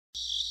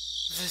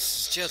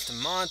This is just a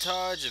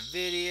montage of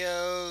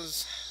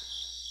videos,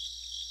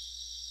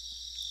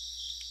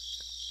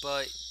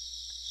 but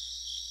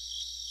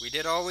we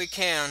did all we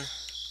can.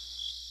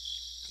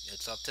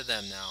 It's up to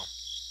them now.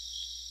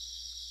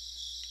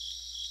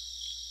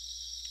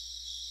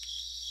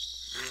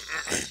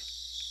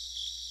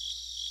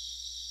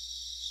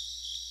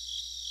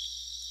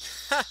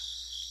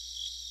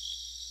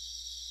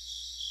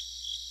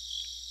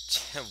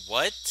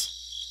 What?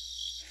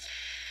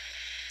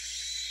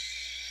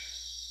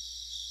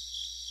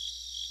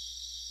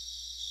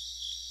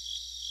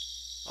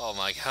 Oh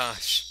my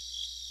gosh.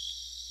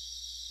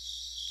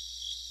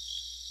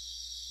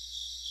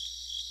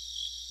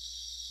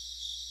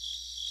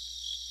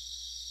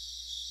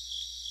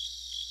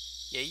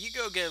 Yeah, you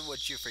go get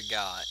what you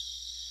forgot.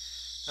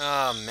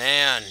 Oh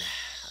man.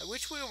 I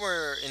wish we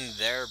were in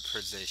their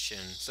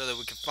position so that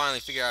we could finally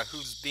figure out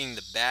who's being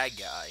the bad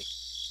guy.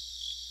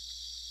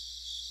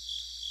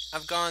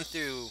 I've gone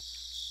through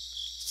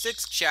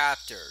 6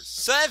 chapters.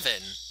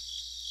 7!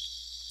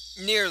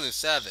 Nearly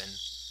 7.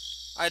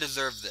 I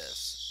deserve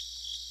this.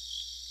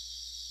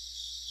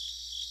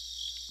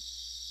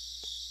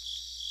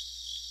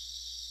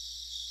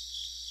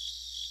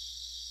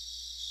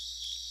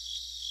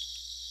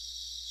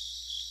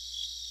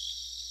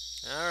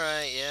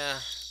 Alright, yeah.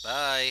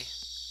 Bye.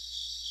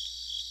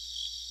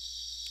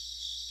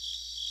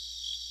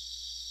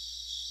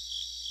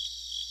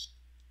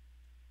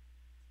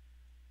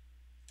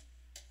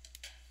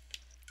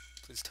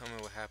 Please tell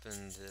me what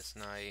happened this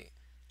night.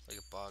 Like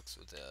a box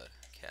with a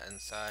cat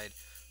inside.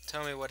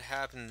 Tell me what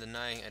happened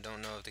tonight. I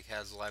don't know if the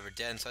cat's alive or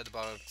dead inside the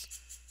box.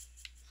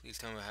 Please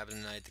tell me what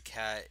happened tonight. The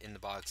cat in the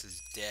box is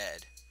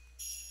dead.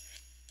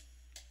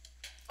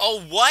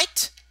 Oh,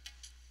 what?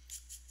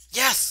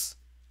 Yes!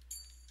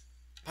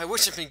 My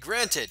wish has been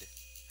granted.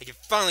 I can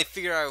finally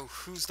figure out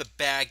who's the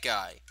bad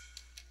guy.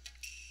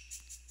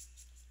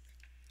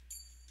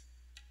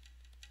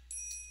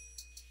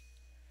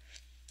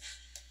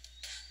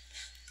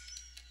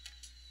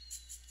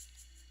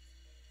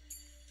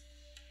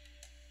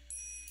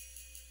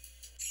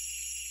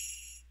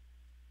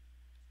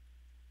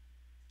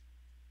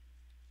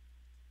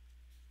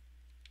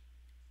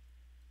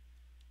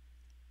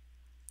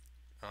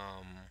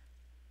 Um,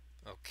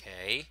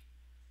 okay.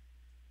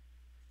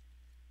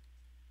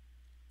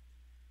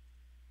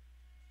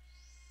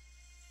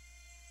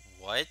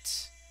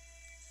 What?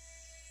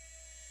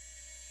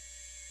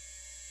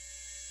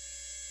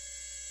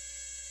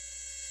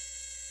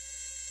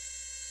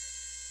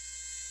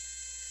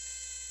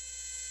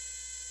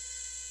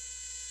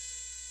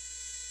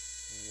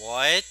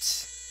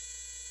 What?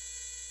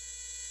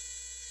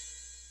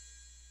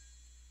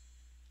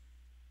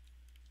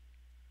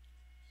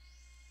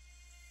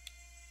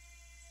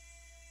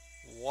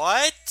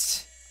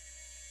 What?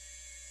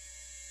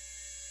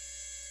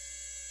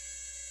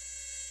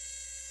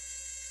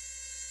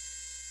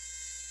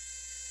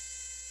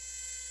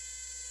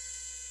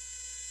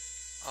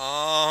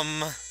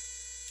 Um,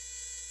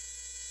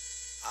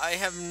 I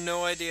have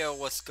no idea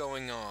what's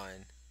going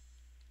on.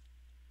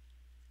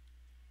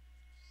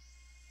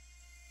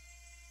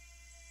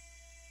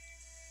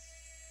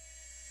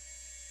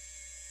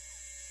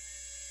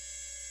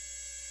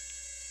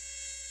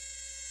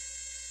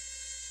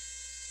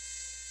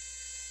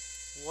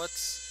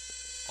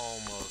 What's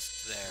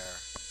almost there?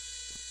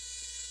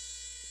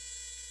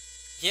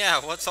 Yeah,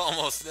 what's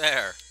almost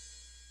there?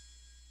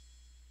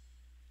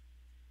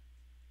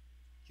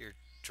 Your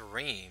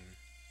dream.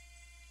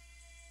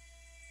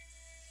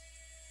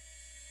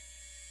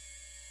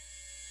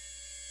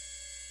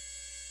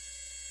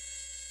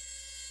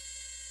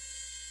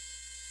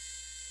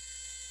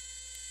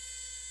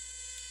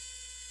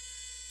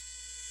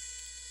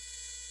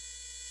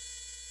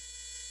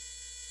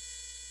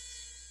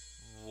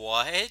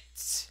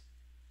 What?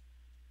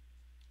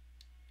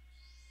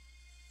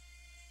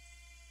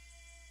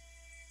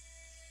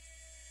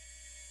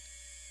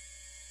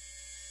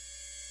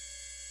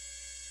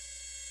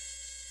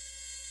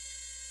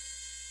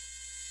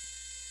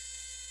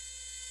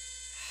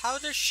 How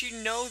does she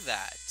know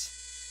that?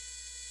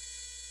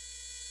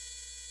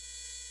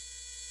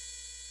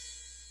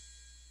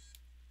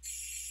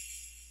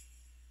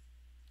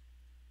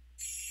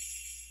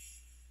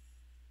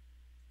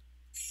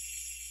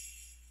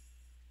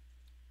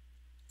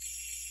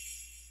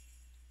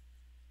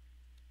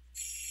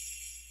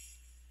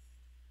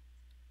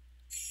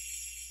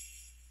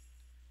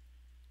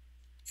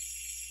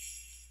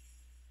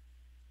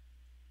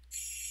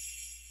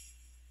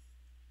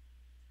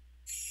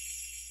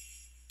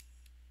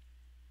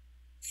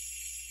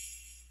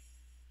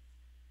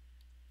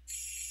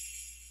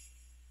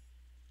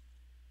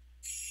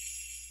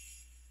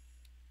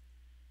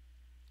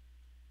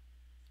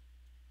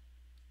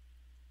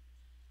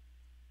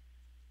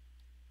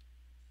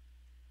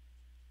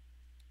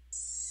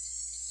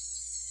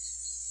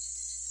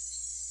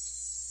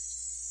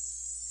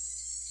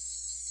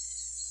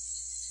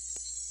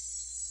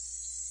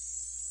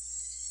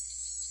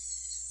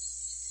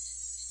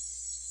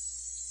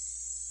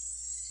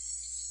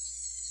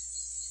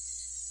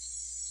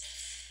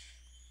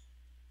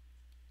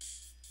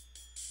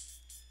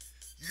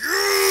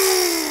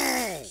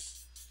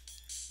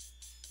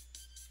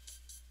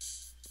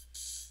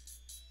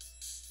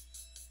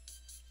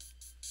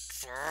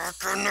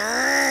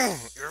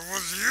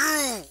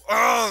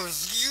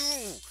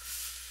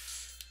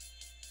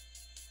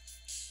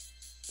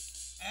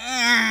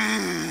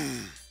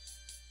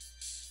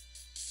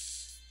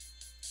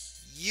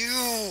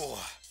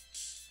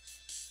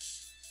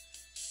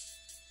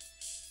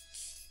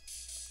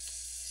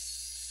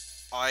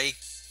 I...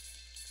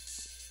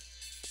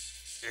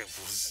 It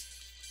was...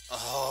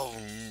 Oh...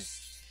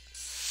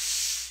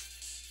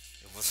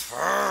 It was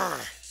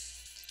her!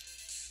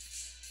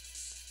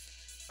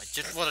 I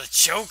just want to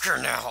choke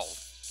her now!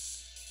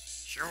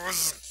 She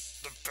was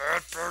the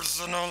bad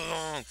person all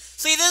along.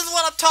 See, this is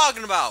what I'm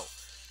talking about!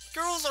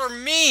 Girls are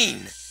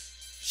mean!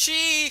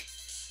 She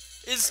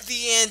is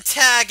the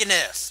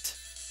antagonist!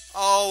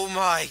 Oh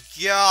my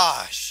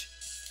gosh!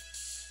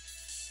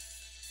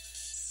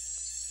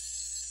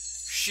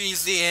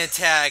 She's the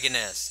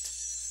antagonist.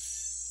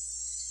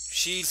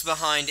 She's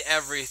behind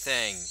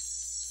everything.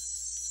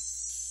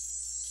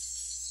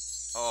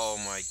 Oh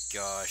my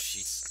gosh,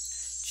 she's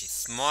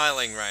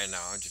smiling right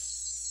now. I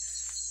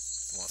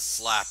just want to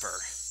slap her.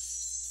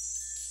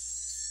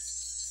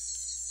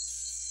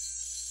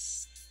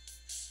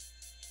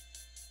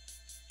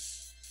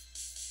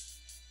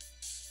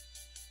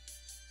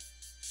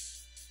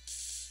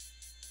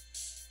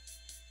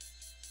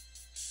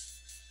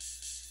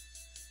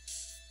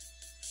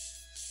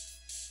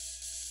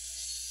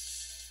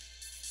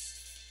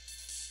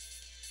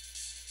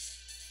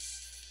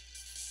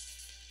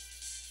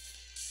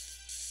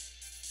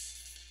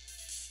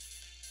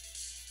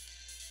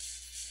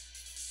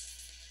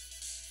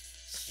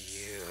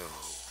 You.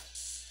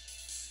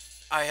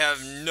 I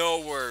have no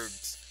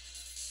words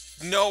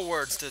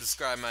to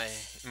describe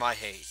my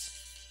hate.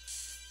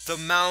 The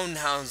Mountain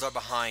Hounds are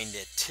behind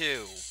it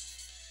too.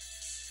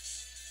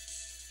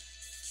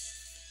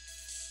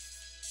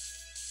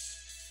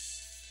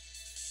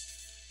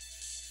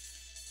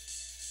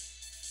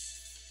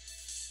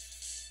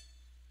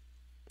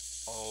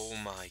 Oh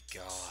my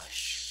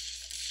gosh.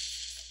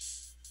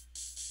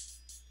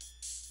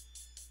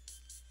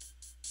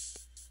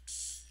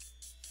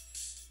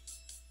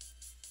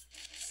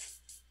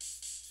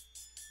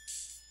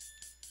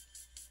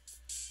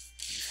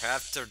 You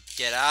have to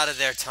get out of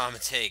there,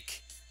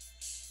 Tomatake.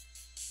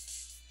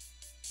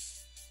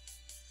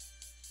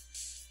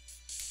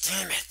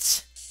 Damn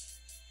it.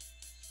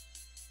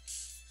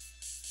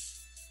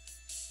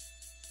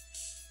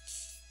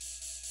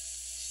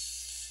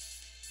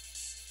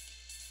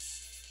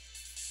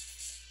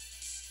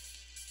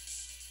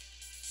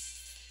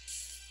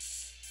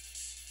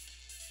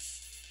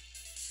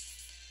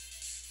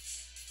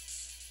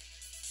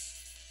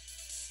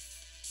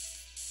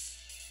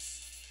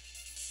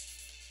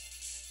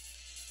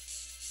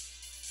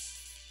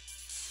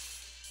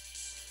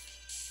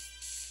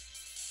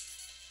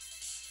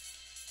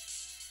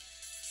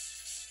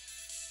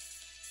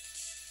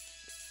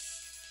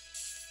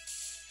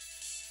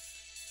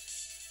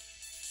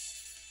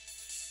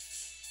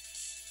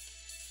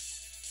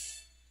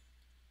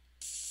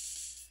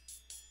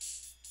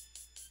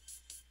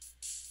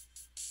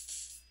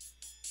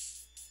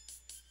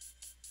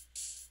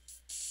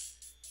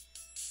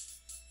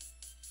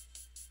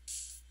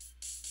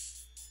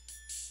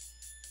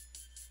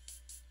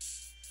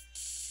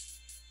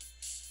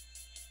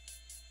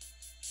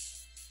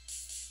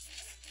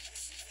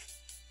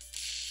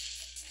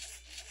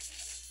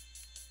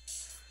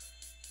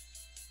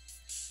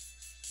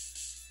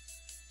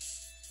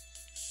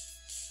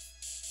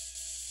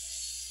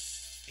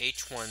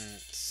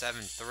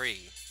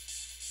 H173.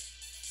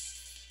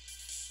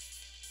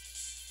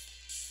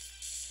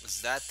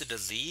 Was that the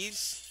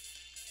disease?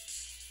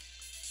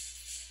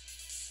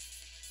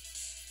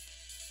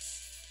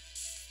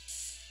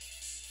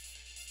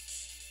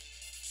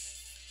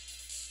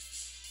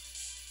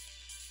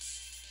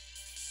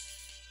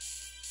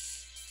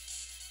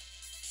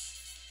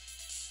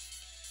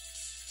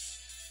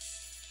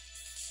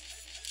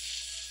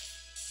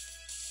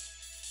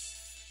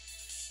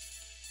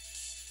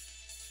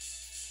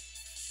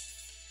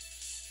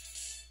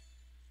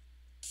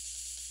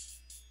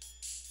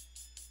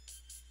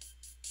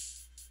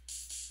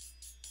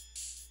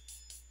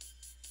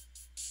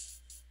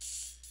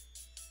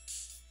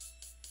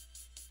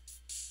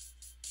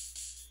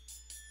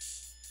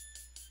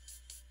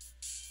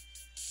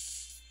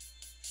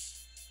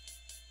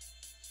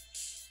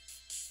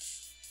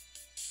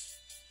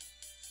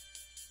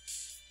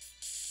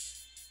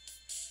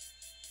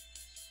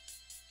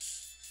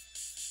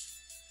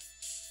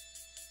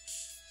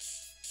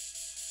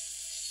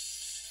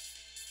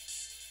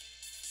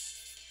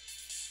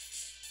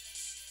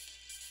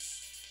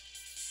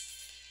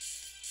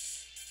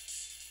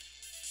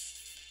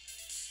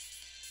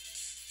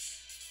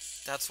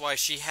 That's why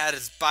she had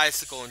his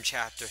bicycle in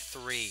chapter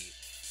 3.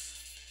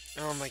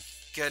 Oh my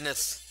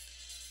goodness.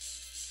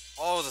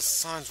 All the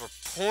signs were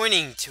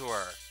pointing to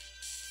her.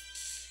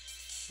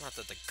 Not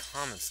that the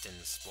comments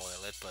didn't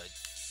spoil it, but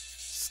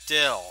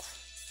still.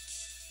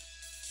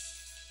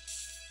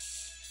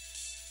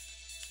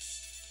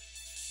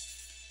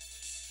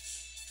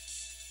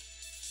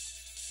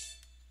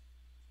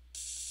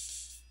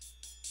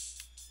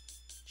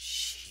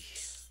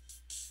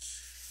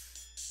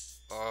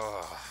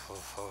 Oh.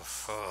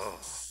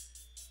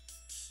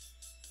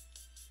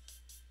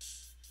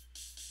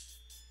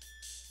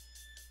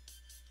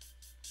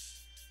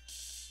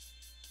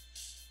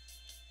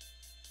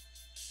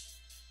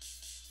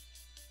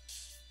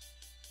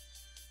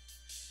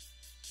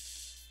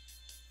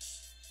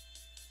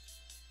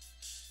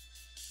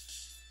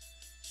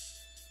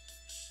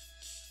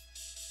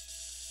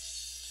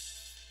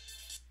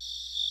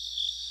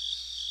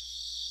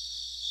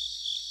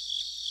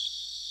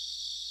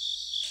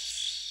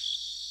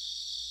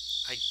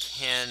 I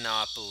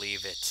cannot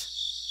believe it.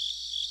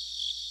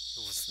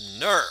 It was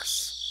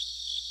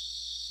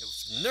Nurse. It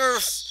was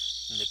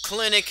Nurse in the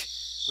clinic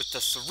with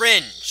the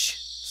syringe.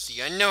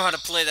 See, I know how to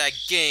play that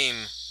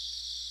game.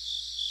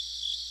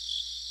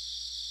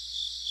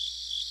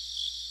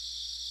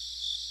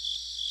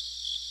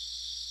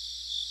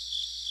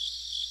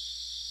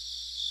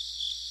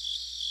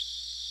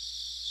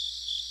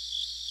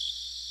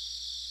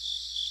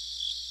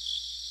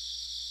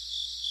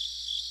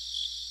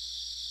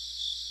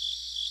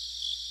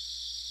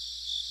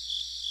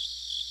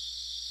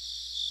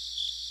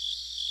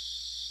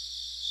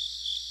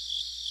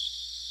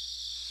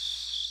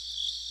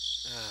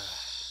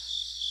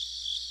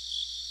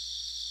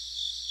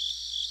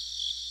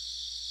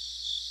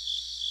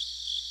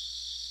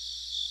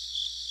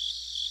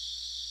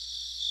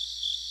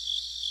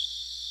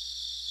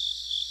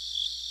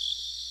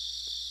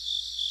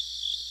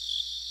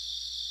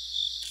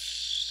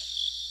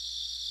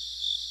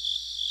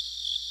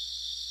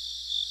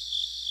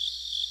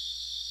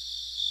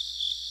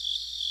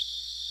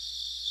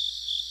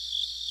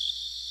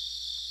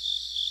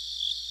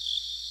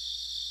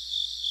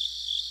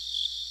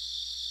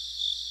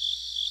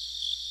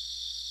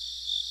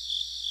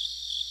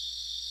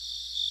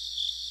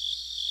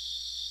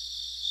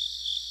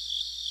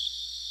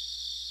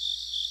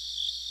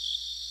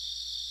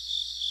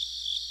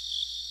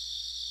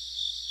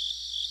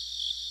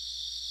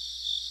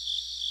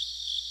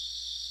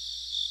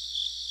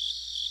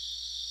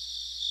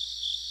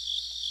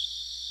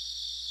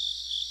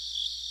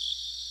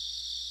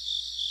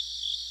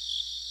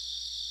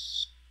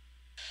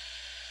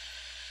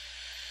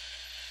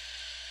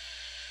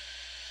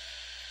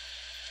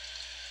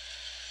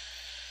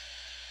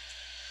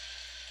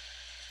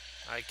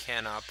 I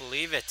cannot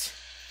believe it.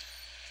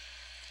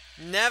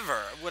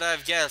 Never would I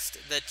have guessed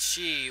that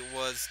she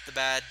was the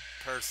bad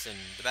person,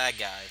 the bad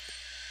guy.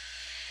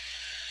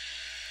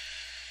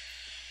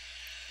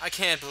 I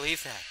can't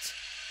believe that.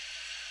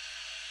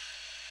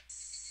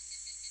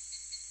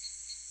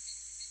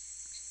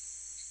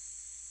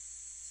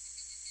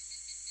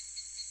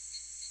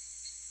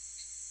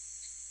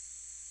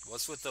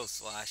 What's with those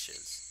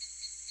slashes?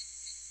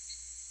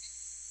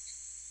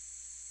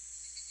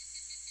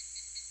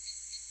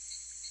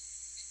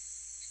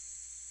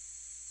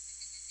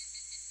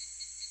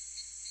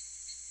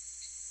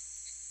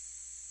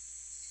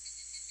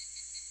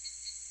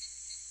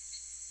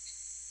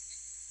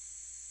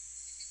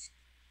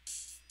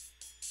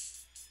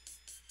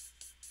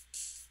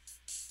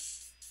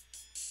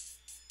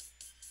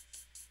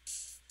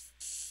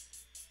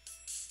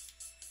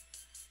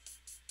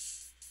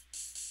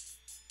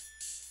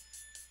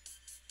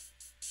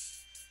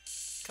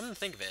 Come to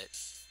think of it,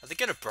 are they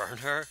gonna burn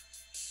her?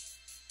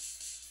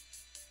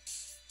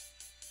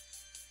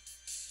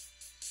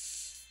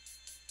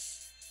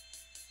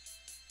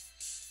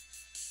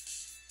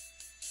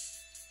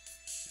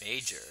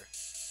 Major?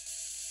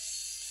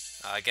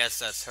 I guess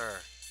that's her.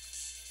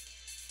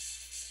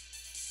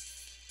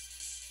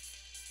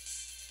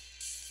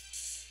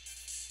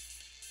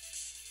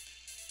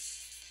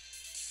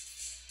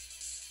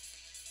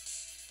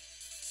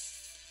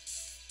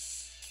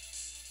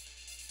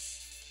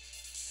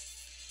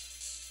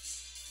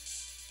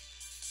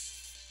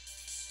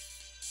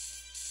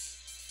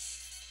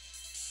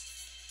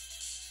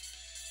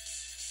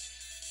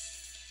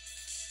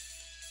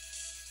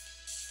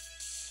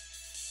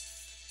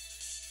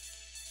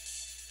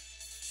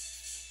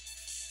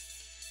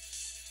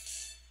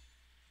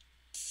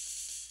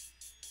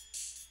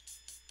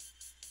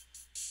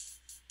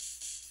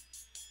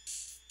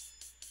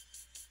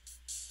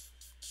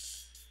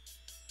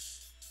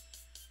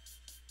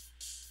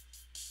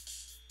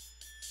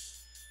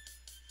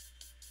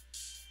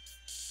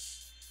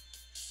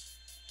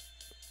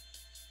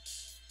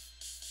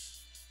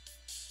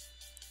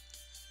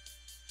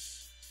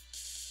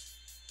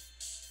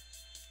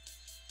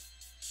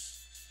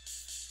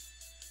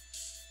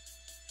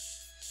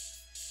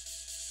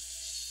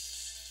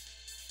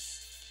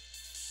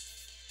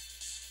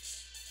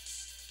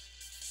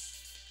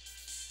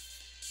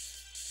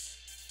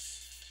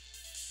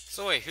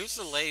 So wait, who's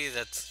the lady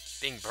that's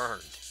being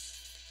burned?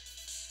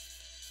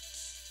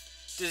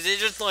 Did they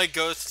just like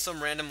go to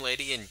some random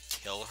lady and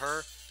kill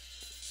her?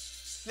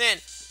 Man,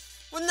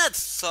 wouldn't that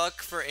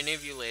suck for any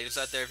of you ladies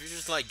out there if you're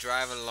just like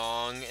driving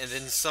along and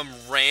then some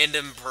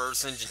random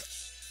person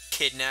just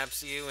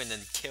kidnaps you and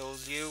then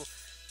kills you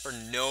for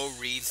no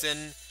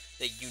reason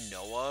that you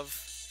know of?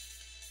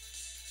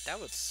 That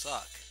would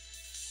suck.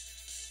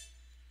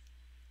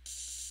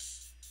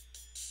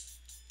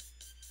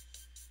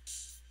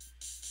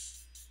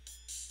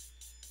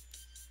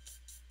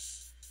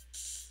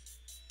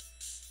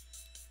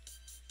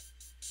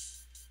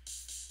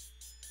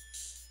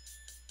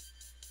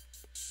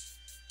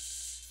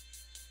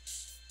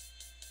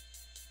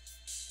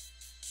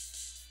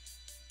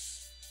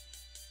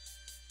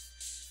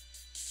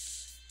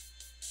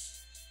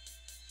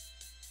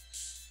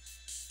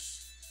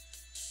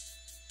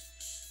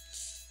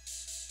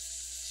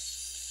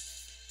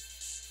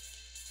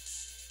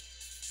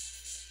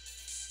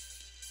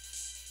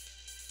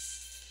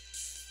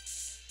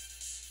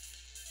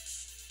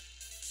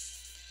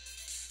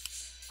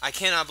 I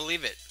cannot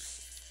believe it.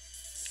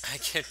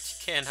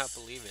 Cannot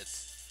believe it.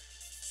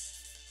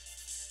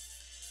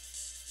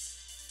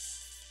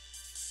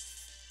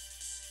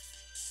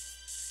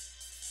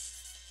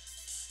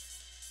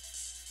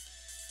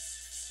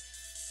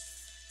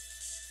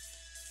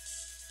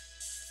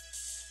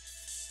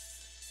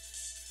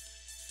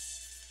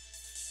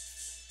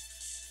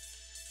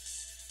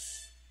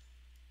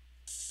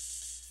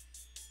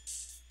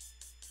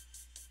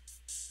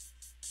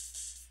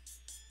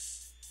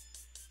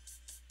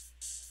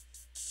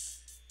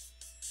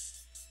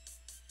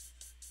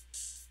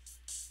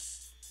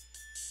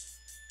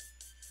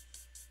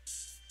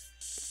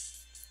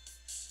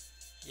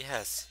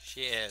 Yes,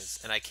 she is,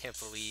 and I can't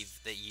believe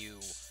that you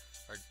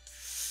are.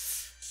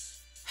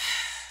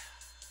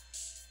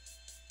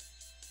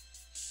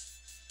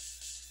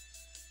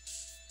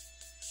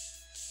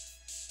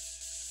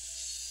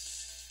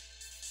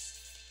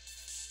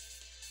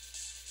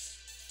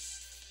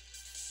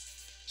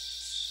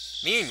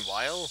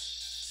 Meanwhile,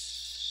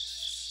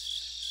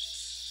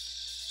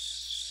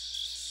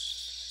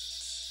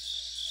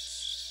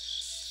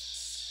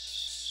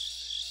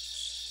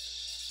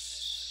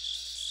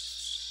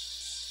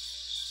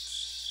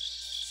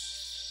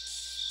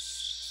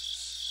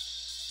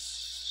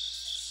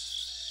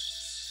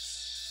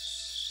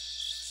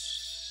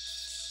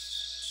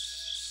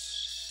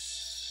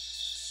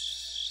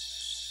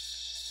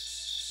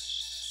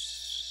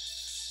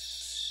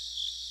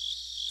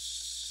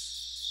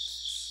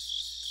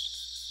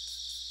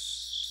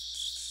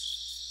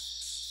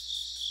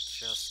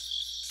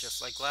 just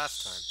like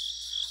last time,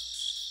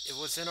 it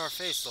was in our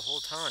face the whole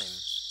time.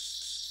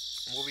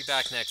 We'll be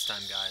back next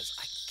time, guys.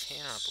 I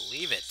cannot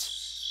believe it.